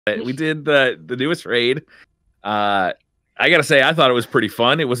We did the newest raid. I gotta say, I thought it was pretty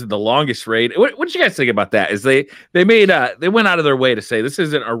fun. It wasn't the longest raid. What did you guys think about that? Is they went out of their way to say this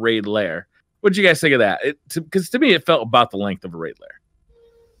isn't a raid lair. What did you guys think of that? Because to me, it felt about the length of a raid lair.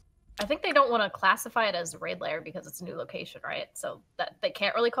 I think they don't want to classify it as a raid lair because it's a new location, right? So that they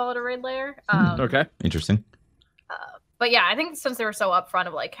can't really call it a raid lair. Okay, interesting. But yeah, I think since they were so upfront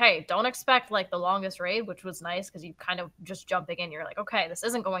of like, hey, don't expect like the longest raid, which was nice because you kind of just jumping in, you're like, okay, this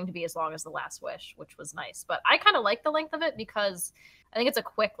isn't going to be as long as the Last Wish, which was nice. But I kind of like the length of it because I think it's a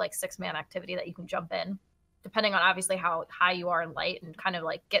quick like 6-man activity that you can jump in, depending on obviously how high you are in light, and kind of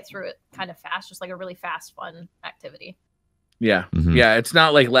like get through it kind of fast, just like a really fast, fun activity. Yeah, yeah, it's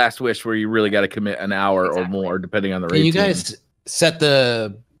not like Last Wish where you really got to commit an hour or more, depending on the raid. Can you guys set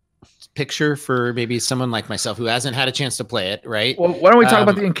the picture for maybe someone like myself who hasn't had a chance to play it, right? Well, why don't we talk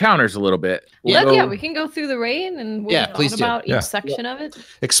about the encounters a little bit? Yeah, we can go through the raid and we'll talk please about each section of it.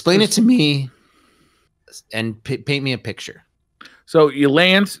 Explain it to me and paint me a picture. So you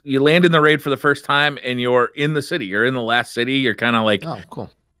land in the raid for the first time, and you're in the city. You're in the last city. You're kind of like, oh, cool.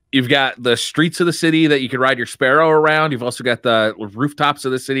 You've got the streets of the city that you can ride your Sparrow around. You've also got the rooftops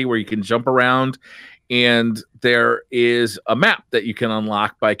of the city where you can jump around. And there is a map that you can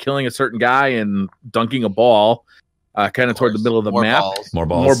unlock by killing a certain guy and dunking a ball kind of toward the middle of the map. More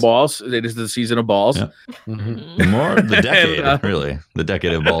balls. More balls. It is the season of balls. Yeah. More the decade, really. The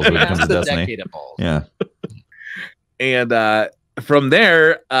decade of balls when it comes to Destiny. Decade of balls. Yeah. And from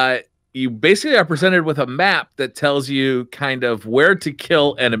there, you basically are presented with a map that tells you kind of where to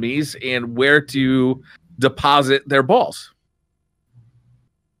kill enemies and where to deposit their balls.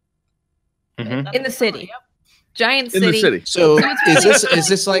 In the city. Giant city. In the city. So is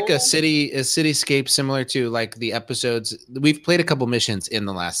this like a cityscape similar to like the episodes? We've played a couple missions in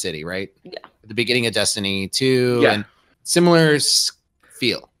the last city, right? Yeah. At the beginning of Destiny 2 and similar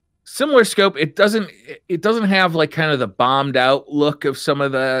feel. Similar scope. It doesn't have like kind of the bombed out look of some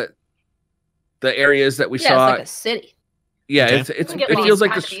of the areas that we saw. It's like a city. Yeah, it feels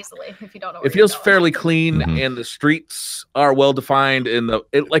like easily if you don't know. It feels fairly clean, and the streets are well defined, and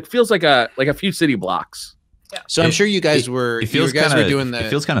it like feels like a few city blocks. Yeah. So I'm sure you guys were doing the. It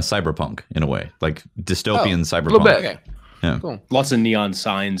feels kind of cyberpunk in a way, like dystopian cyberpunk. A little bit. Okay. Yeah. Cool. Lots of neon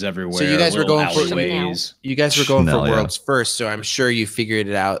signs everywhere. So you guys were going for alleyways. You guys were going for worlds first, so I'm sure you figured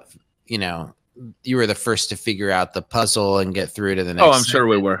it out. You know, you were the first to figure out the puzzle and get through to the next. Oh, I'm sure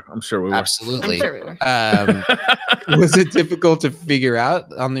we were. Absolutely. I'm sure we were. Was it difficult to figure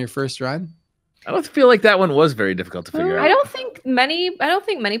out on your first run? I don't feel like that one was very difficult to figure out. I don't think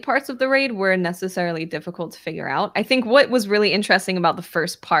many parts of the raid were necessarily difficult to figure out. I think what was really interesting about the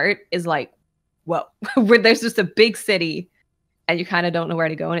first part is like, whoa, where there's just a big city and you kind of don't know where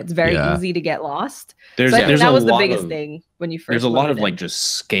to go, and it's very easy to get lost. So I think that was the biggest thing when you first. There's a lot of like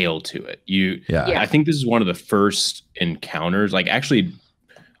just scale to it. I think this is one of the first encounters. Like actually,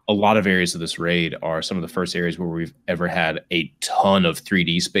 a lot of areas of this raid are some of the first areas where we've ever had a ton of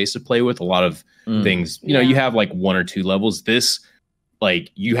 3D space to play with. A lot of things. You know, you have like 1 or 2 levels. This,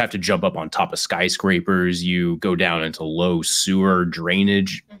 like, you have to jump up on top of skyscrapers. You go down into low sewer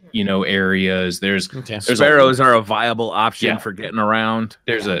drainage, areas. There's Sparrows are a viable option for getting around.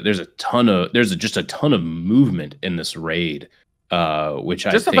 There's just a ton of movement in this raid, which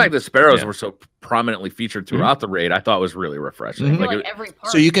just the fact that Sparrows were so prominently featured throughout the raid, I thought was really refreshing. Like every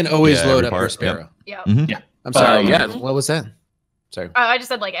part. So you can always load up your Sparrow. Yeah. I'm sorry. What was that? Sorry. I just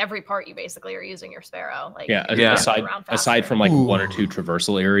said like every part you basically are using your Sparrow. Like aside from like 1 or 2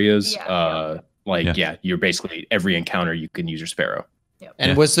 traversal areas, you're basically every encounter you can use your Sparrow. Yep.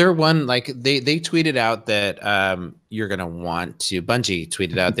 And was there one like they tweeted out that you're gonna want to Bungie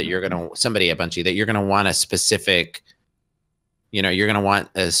tweeted out that somebody at Bungie that you're gonna want a specific, you're gonna want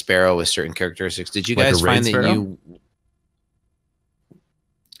a Sparrow with certain characteristics. Did you guys find that you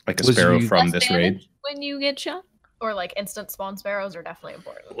like a Sparrow from this raid when you get shot? Or like instant spawn Sparrows are definitely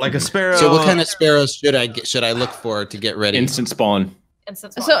important. Like a Sparrow. So what kind of Sparrows should I look for to get ready? Instant spawn. So,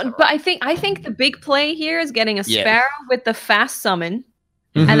 but I think the big play here is getting a Sparrow with the fast summon,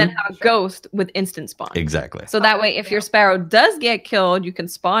 and then have a Ghost with instant spawn. Exactly. So that way, if your Sparrow does get killed, you can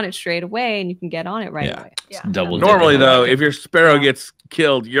spawn it straight away, and you can get on it right away. Yeah. Normally, though, if your Sparrow gets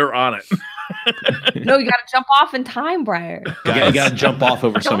killed, you're on it. No, you got to jump off in time, Briar. You got to jump off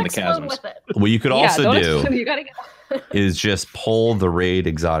over some of the chasms. What you could also do you gotta get is just pull the raid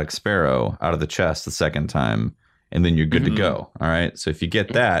exotic Sparrow out of the chest the second time, and then you're good to go. All right. So if you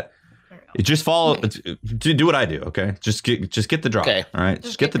get that, it just follow. Do what I do. Okay. Just get the drop. Okay. All right.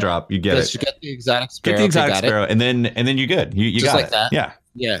 Just get the drop. You get it. Get the exotic Sparrow. Get the exotic Sparrow, and then you're good. You just got like it. that.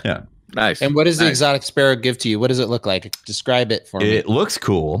 Yeah. Nice. And what does the exotic sparrow give to you? What does it look like? Describe it for me. It looks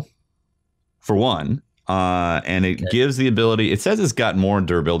cool, for one. And it gives the ability, it says it's got more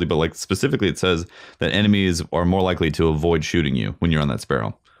durability, but like specifically it says that enemies are more likely to avoid shooting you when you're on that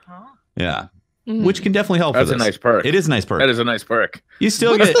sparrow. Oh. Yeah. Which can definitely help. That's a nice perk. It is a nice perk. That is a nice perk. You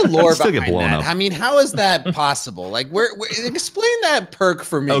still What's get the lore you still get behind blown that? up. I mean, how is that possible? Like, explain that perk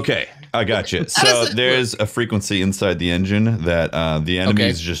for me. Okay, I got you. So there's a frequency inside the engine that the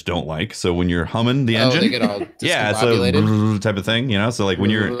enemies just don't like. So when you're humming the engine, they get all it's a type of thing, you know. So like when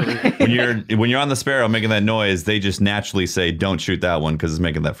you're on the sparrow making that noise, they just naturally say, "Don't shoot that one" because it's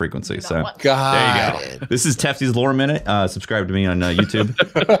making that frequency. So God, there you go. This is Tefty's Lore Minute. Subscribe to me on YouTube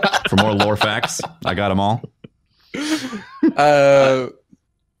for more lore facts. I got them all.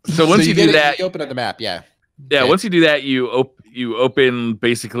 So once you do that, you open up the map. Yeah. Once you do that, you open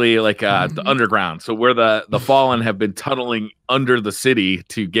basically like the underground. So where the Fallen have been tunneling under the city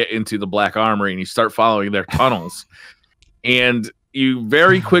to get into the Black Armory, and you start following their tunnels, and you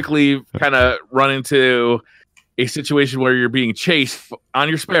very quickly kind of run into a situation where you're being chased on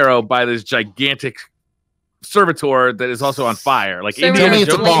your Sparrow by this gigantic servitor that is also on fire. Like tell me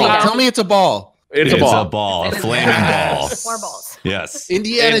it's a ball. Tell me it's a ball. It's a ball. A flaming ball. 4 balls. Yes.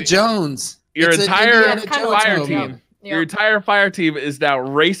 Indiana Jones. Your entire fire Jones team. Your entire fire team is now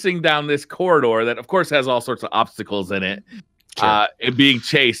racing down this corridor that, of course, has all sorts of obstacles in it, and being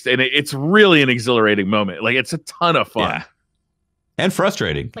chased. And it's really an exhilarating moment. Like, it's a ton of fun. Yeah. And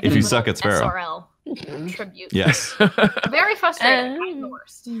frustrating if you suck at Sparrow. SRL tribute. Yes. Very frustrating. I'm the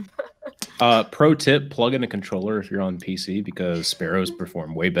worst. Pro tip, plug in a controller if you're on PC, because Sparrows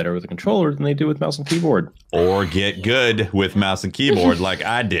perform way better with a controller than they do with mouse and keyboard. Or get good with mouse and keyboard like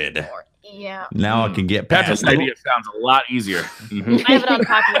I did. Yeah. Now I can get past Patrick's idea sounds a lot easier. I have an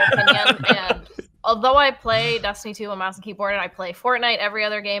unpopular opinion, and although I play Destiny 2 on mouse and keyboard, and I play Fortnite every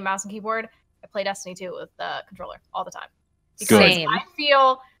other game mouse and keyboard, I play Destiny 2 with the controller all the time. Because I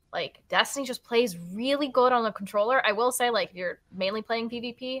feel like Destiny just plays really good on the controller. I will say, like, if you're mainly playing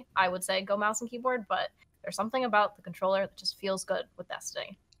PvP, I would say go mouse and keyboard, but there's something about the controller that just feels good with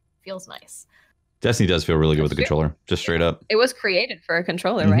Destiny. Feels nice. Destiny does feel really good with the controller, just straight up. It was created for a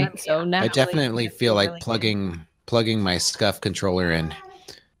controller, right? So now I definitely feel like plugging my Scuf controller in,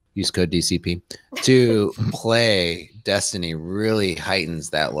 use code DCP, to play Destiny really heightens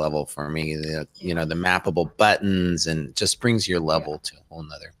that level for me. The mappable buttons, and just brings your level to a whole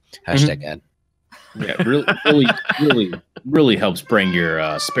nother #ad. Yeah, really helps bring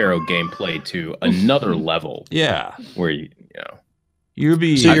your Sparrow gameplay to another level. Yeah, where you you'll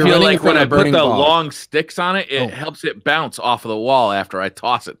be. So I feel like when I put the long sticks on it, it helps it bounce off of the wall after I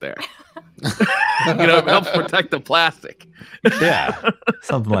toss it there. It helps protect the plastic. Yeah,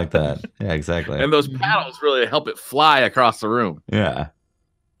 something like that. Yeah, exactly. And those paddles really help it fly across the room. Yeah.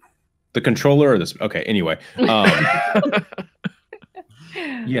 The controller or this? Okay. Anyway.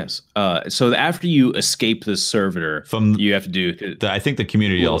 Yes. So after you escape this servitor, you have to do. I think the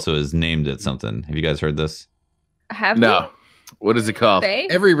community also has named it something. Have you guys heard this? No. What is it called?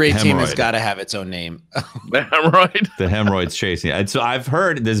 Every raid team has got to have its own name. The hemorrhoid. The hemorrhoid's chasing. And so I've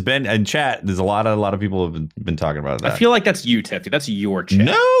heard there's been in chat. There's a lot of people have been talking about that. I feel like that's you, Tefty. That's your chat.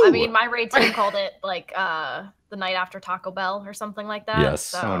 No. I mean, my raid team called it like the night after Taco Bell or something like that. Yes.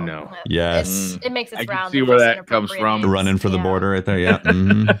 So oh no. Yes. It makes its round. I can see where that comes from. Running for the border right there. Yeah.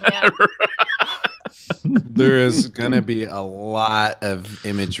 Mm-hmm. There is gonna be a lot of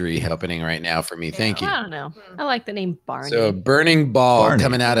imagery happening right now for me. Thank you. I don't know. I like the name Barney. So a burning ball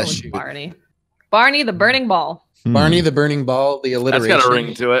coming out of Barney the burning ball. Barney the burning ball. The alliteration. That's got a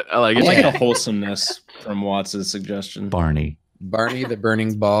ring to it. I like it. I like the wholesomeness from Watts' suggestion. Barney the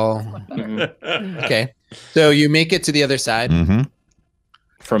burning ball. Okay. So you make it to the other side.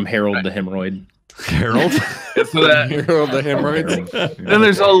 From Harold the hemorrhoid. Harold? So Harold the hemorrhoids. Then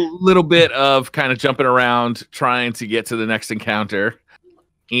there's a little bit of kind of jumping around trying to get to the next encounter.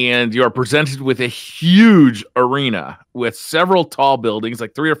 And you're presented with a huge arena with several tall buildings,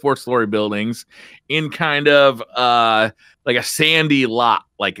 like 3 or 4 story buildings, in kind of like a sandy lot,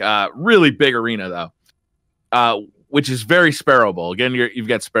 like really big arena though, which is very sparrowable. Again, you've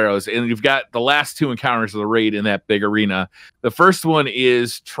got sparrows, and you've got the last 2 encounters of the raid in that big arena. The first one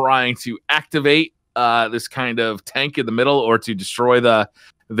is trying to activate this kind of tank in the middle, or to destroy the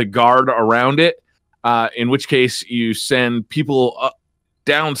guard around it. In which case, you send people up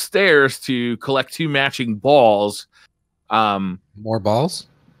downstairs to collect 2 matching balls. More balls?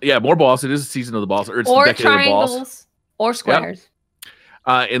 Yeah, more balls. It is a season of the balls, or it's or the decade of the balls. triangles, or squares.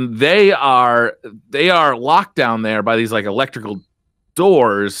 Yep. And they are locked down there by these like electrical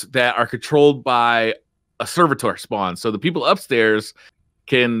doors that are controlled by a servitor spawn. So the people upstairs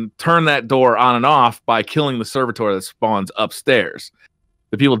can turn that door on and off by killing the servitor that spawns upstairs.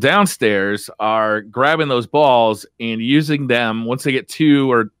 The people downstairs are grabbing those balls and using them. Once they get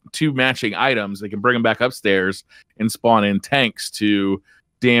two matching items, they can bring them back upstairs and spawn in tanks to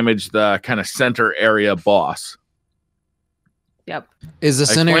damage the kind of center area boss. Yep. Is the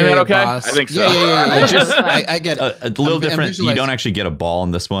center area boss? I think so. Yeah. I get it. A little different. You don't actually get a ball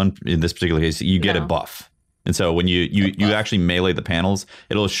in this one. In this particular case, you get a buff. And so when you actually melee the panels,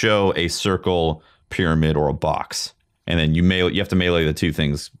 it'll show a circle, pyramid, or a box. And then you have to melee the two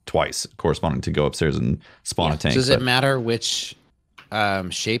things twice, corresponding to go upstairs and spawn a tank. Does it matter which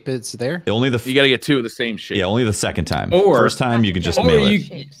shape it's there? You got to get two of the same shape. Yeah, only the second time. Or first time you can just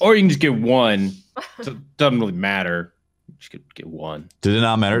melee. Or you can just get one. So it doesn't really matter. You just get one. Did it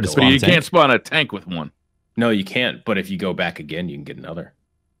not matter to spawn But you a tank? can't spawn a tank with one. No, you can't. But if you go back again, you can get another.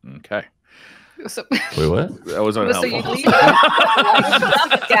 Okay. So, Wait, what? That was unhelpful. so you leave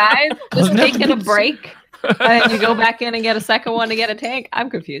guys just taking a break, and you go back in and get a second one to get a tank. I'm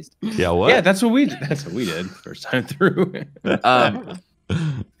confused. Yeah, what? Yeah, that's what we did first time through. So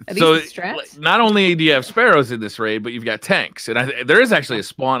not only do you have sparrows in this raid, but you've got tanks, and there is actually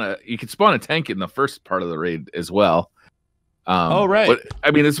you can spawn a tank in the first part of the raid as well. Oh, right. But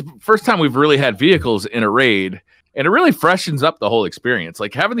I mean, it's the first time we've really had vehicles in a raid, and it really freshens up the whole experience.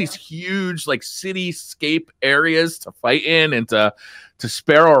 Like having these huge like cityscape areas to fight in and to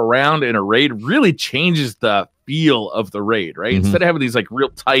sparrow around in a raid really changes the feel of the raid, right? Mm-hmm. Instead of having these like real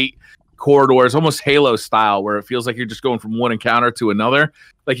tight corridors, almost Halo style, where it feels like you're just going from one encounter to another.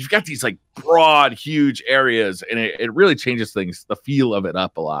 Like you've got these like broad, huge areas, and it really changes things, the feel of it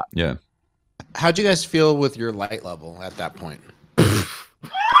up a lot. Yeah. How'd you guys feel with your light level at that point?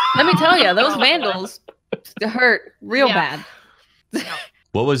 Let me tell you, those vandals hurt real bad.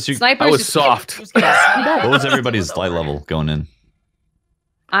 What was your Snipers? I was soft. What was everybody's light level going in?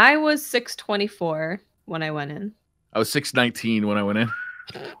 I was 624 when I went in. I was 619 when I went in.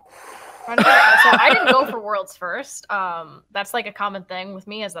 So I didn't go for worlds first. That's like a common thing with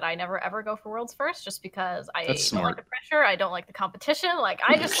me, is that I never ever go for worlds first, just because I don't like the pressure. I don't like the competition. Like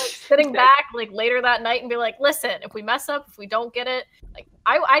I just like sitting back like later that night and be like, listen, if we mess up, if we don't get it, like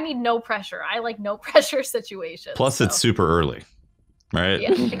I need no pressure. I like no pressure situations. Plus, it's super early, right?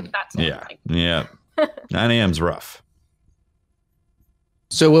 Yeah, that's yeah. 9 a.m.'s rough.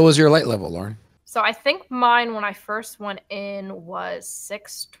 So what was your light level, Lauren? So I think mine when I first went in was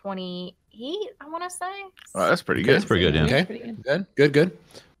 628, I want to say. Oh, that's pretty good. That's pretty good, yeah. Okay, good.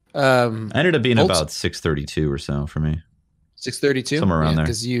 I ended up being about 632 or so for me. 632, somewhere around there.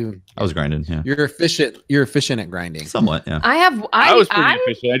 Because I was grinding. Yeah, you're efficient at grinding. Somewhat, yeah. I was pretty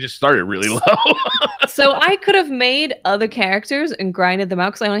efficient. I just started really low. So I could have made other characters and grinded them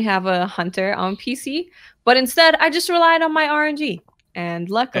out because I only have a hunter on PC. But instead, I just relied on my RNG. And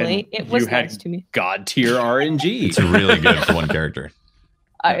luckily, it was nice to me. God tier RNG. It's really good for one character.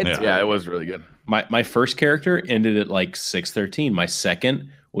 It was really good. My first character ended at like 613. My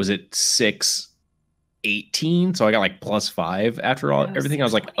second was at 618. So I got like +5 after everything. I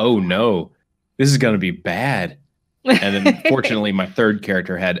was like, oh no, this is gonna be bad. And then fortunately, my third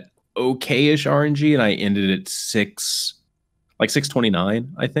character had okay-ish RNG, and I ended at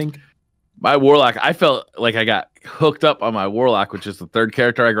 629, I think. My warlock, I felt like I got hooked up on my warlock, which is the third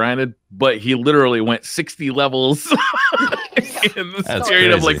character I grinded, but he literally went 60 levels in the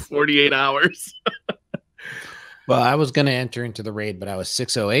period of like 48 hours. Well, I was going to enter into the raid, but I was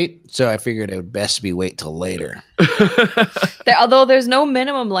 608, so I figured it would best be wait till later. Although there's no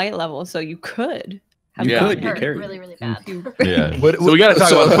minimum light level, so you could. Get carried. Really, really bad. Yeah. So we got to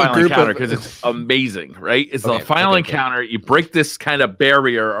talk about the final encounter because it's amazing, right? It's the final encounter. You break this kind of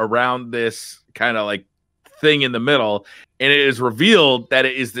barrier around this kind of like thing in the middle, and it is revealed that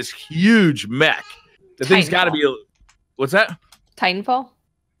it is this huge mech. The thing's got to be what's that? Titanfall.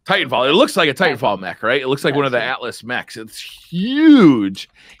 Titanfall. It looks like a Titanfall mech, right? It looks like one of the Atlas mechs. It's huge,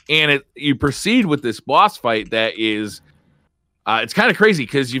 and you proceed with this boss fight that is. It's kind of crazy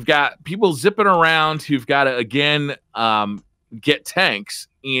because you've got people zipping around who've got to, again, get tanks.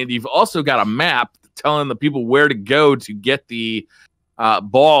 And you've also got a map telling the people where to go to get the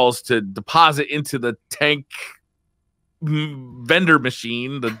balls to deposit into the tank vendor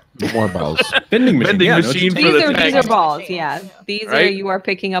machine. The more balls. vending machine for the tank. These are balls, yeah. These are, you are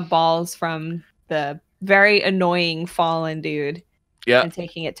picking up balls from the very annoying fallen dude. Yeah, and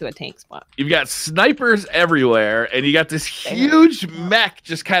taking it to a tank spot. You've got snipers everywhere, and you got this huge mech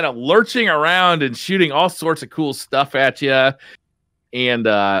just kind of lurching around and shooting all sorts of cool stuff at you. And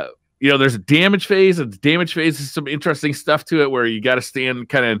there's a damage phase, and the damage phase is some interesting stuff to it, where you got to stand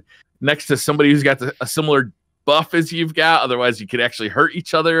kind of next to somebody who's got a similar buff as you've got. Otherwise, you could actually hurt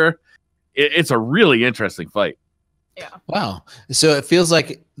each other. It's a really interesting fight. Yeah. Wow. So it feels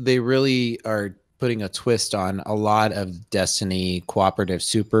like they really are putting a twist on a lot of Destiny cooperative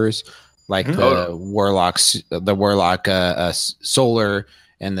supers, like the Warlock Solar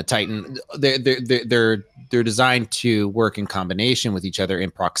and the Titan. They're designed to work in combination with each other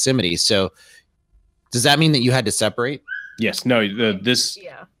in proximity. So does that mean that you had to separate? Yes. No.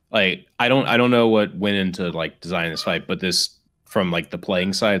 Like I don't know what went into like designing this fight, but this from like the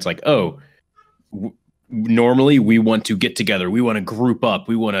playing side, it's like, normally we want to get together, we want to group up,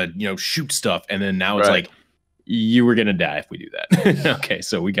 we want to shoot stuff, and then now it's like you were gonna die if we do that. Okay,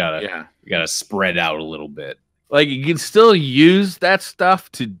 so we gotta spread out a little bit. Like you can still use that stuff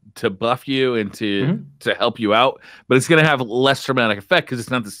to buff you and to help you out, but it's gonna have less dramatic effect because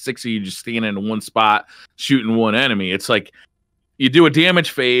it's not the 6 of you just standing in one spot shooting one enemy. It's like you do a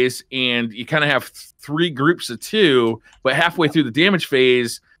damage phase and you kind of have 3 groups of 2, but halfway through the damage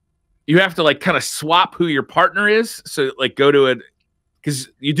phase, you have to like kind of swap who your partner is. So like go to it because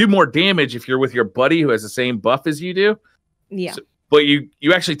you do more damage if you're with your buddy who has the same buff as you do. Yeah. So, but you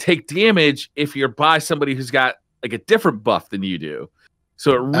actually take damage if you're by somebody who's got like a different buff than you do.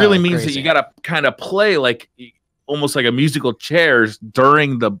 So it really means that you got to kind of play like almost like a musical chairs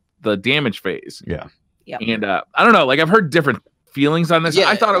during the damage phase. Yeah. Yeah. And I don't know, like I've heard different feelings on this. Yeah.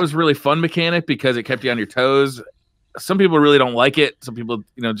 I thought it was really fun mechanic because it kept you on your toes. Some people really don't like it. Some people,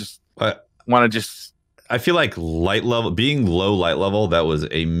 just want to just. I feel like being low light level, that was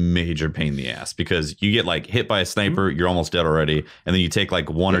a major pain in the ass because you get like hit by a sniper, you're almost dead already, and then you take like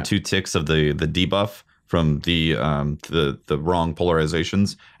 1 or 2 ticks of the debuff from the wrong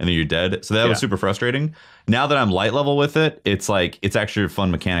polarizations, and then you're dead. So that was super frustrating. Now that I'm light level with it, it's like it's actually a fun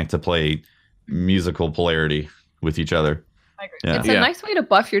mechanic to play musical polarity with each other. I agree. Yeah. It's a nice way to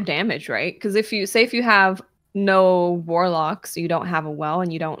buff your damage, right? Because if you have no warlocks, you don't have a well,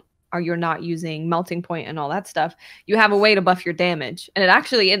 and you're not using melting point and all that stuff, you have a way to buff your damage, and it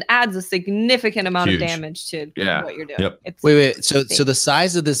adds a significant amount of damage to what you're doing. Yep. Wait. So the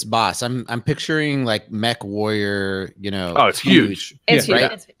size of this boss, I'm picturing like mech warrior. Oh, it's huge. It's huge.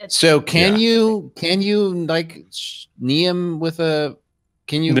 Right? So can you like knee him with a?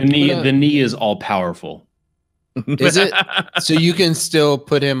 Can you? The knee is all powerful. Is it? So you can still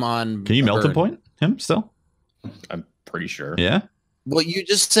put him on. Can you melting point him still? I'm pretty sure. Yeah. Well, you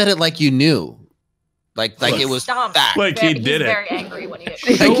just said it like you knew, like it was fact. Like he did it. Very angry when he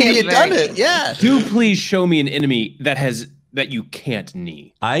like he had done it. Yeah. Do please show me an enemy that you can't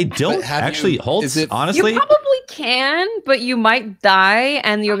knee. I don't actually hold. Honestly, you probably can, but you might die,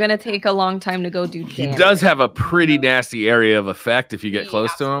 and you're gonna take a long time to go do damage. He does have a pretty nasty area of effect if you get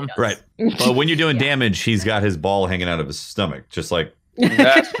close to him. Right. But when you're doing damage, he's got his ball hanging out of his stomach, just like.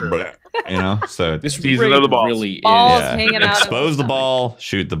 That's true. So this season of the balls. Really is. Balls hanging out. Expose the ball,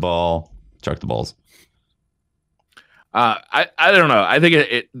 shoot the ball, chuck the balls. I don't know. I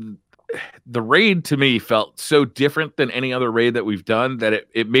think the raid to me felt so different than any other raid that we've done that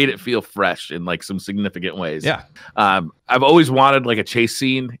it made it feel fresh in like some significant ways. Yeah. I've always wanted like a chase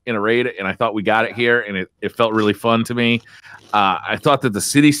scene in a raid, and I thought we got it here, and it felt really fun to me. I thought that the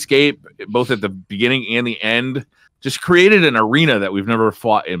cityscape, both at the beginning and the end, just created an arena that we've never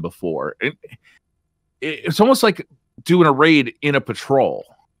fought in before. It's almost like doing a raid in a patrol,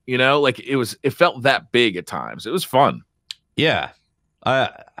 like it felt that big at times. It was fun. Yeah.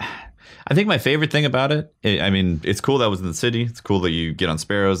 I think my favorite thing about it, it's cool that it was in the city. It's cool that you get on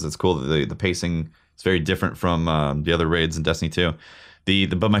sparrows. It's cool that the pacing is very different from the other raids in Destiny 2.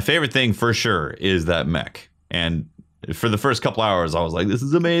 But my favorite thing for sure is that mech. And for the first couple hours, I was like, this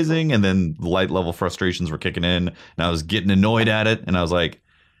is amazing. And then the light level frustrations were kicking in, and I was getting annoyed at it. And I was like,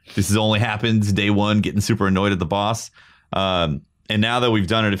 this has only happened day 1, getting super annoyed at the boss. And now that we've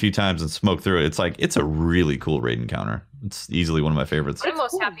done it a few times and smoked through it, it's a really cool raid encounter. It's easily one of my favorites. I'm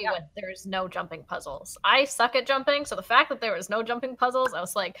most happy when there's no jumping puzzles. I suck at jumping, so the fact that there was no jumping puzzles, I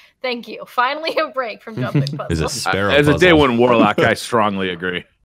was like, thank you. Finally a break from jumping puzzles. Is a sparrow As a puzzle. day 1 warlock, I strongly agree.